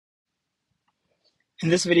In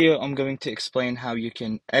this video, I'm going to explain how you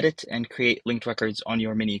can edit and create linked records on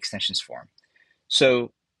your mini extensions form.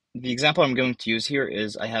 So the example I'm going to use here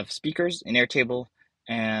is I have speakers in Airtable,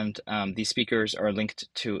 and these speakers are linked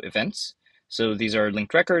to events. So these are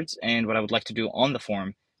linked records, and what I would like to do on the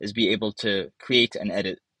form is be able to create and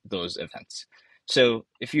edit those events. So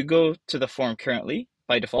if you go to the form currently,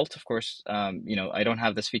 by default, of course, I don't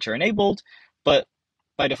have this feature enabled, but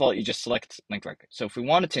by default, you just select linked record. So if we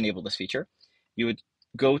wanted to enable this feature, you would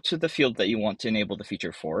go to the field that you want to enable the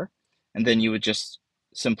feature for, and then you would just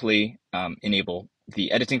simply enable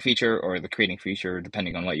the editing feature or the creating feature,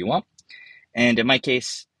 depending on what you want. And in my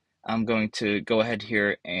case, I'm going to go ahead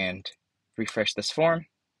here and refresh this form.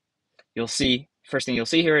 You'll see, first thing you'll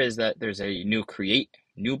see here is that there's a new create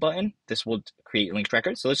new button. This will create linked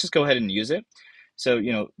records. So let's just go ahead and use it. So,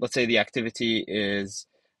 let's say the activity is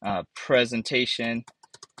presentation,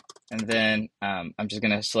 and then I'm just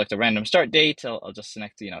going to select a random start date. I'll just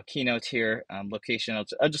select, keynote here, location.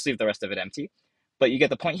 I'll just leave the rest of it empty. But you get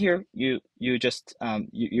the point here.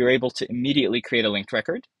 You're able to immediately create a linked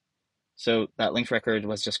record. So that linked record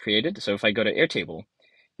was just created. So if I go to Airtable,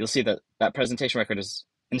 you'll see that that presentation record is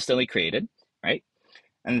instantly created, right?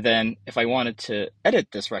 And then if I wanted to edit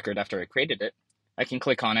this record after I created it, I can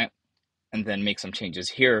click on it and then make some changes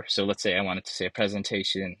here. So let's say I wanted to say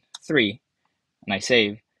presentation 3, and I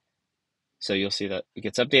save. So you'll see that it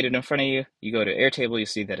gets updated in front of you. You go to Airtable, you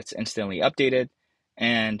see that it's instantly updated.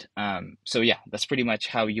 And so yeah, that's pretty much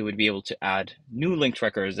how you would be able to add new linked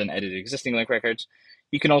records and edit existing linked records.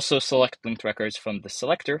 You can also select linked records from the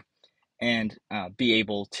selector and be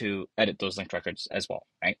able to edit those linked records as well,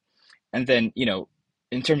 right? And then,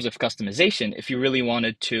 in terms of customization, if you really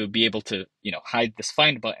wanted to be able to, hide this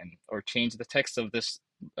find button or change the text of this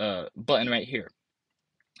button right here,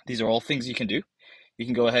 these are all things you can do. You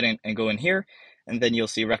can go ahead and go in here, and then you'll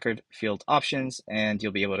see record field options, and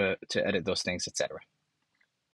you'll be able to edit those things, etc.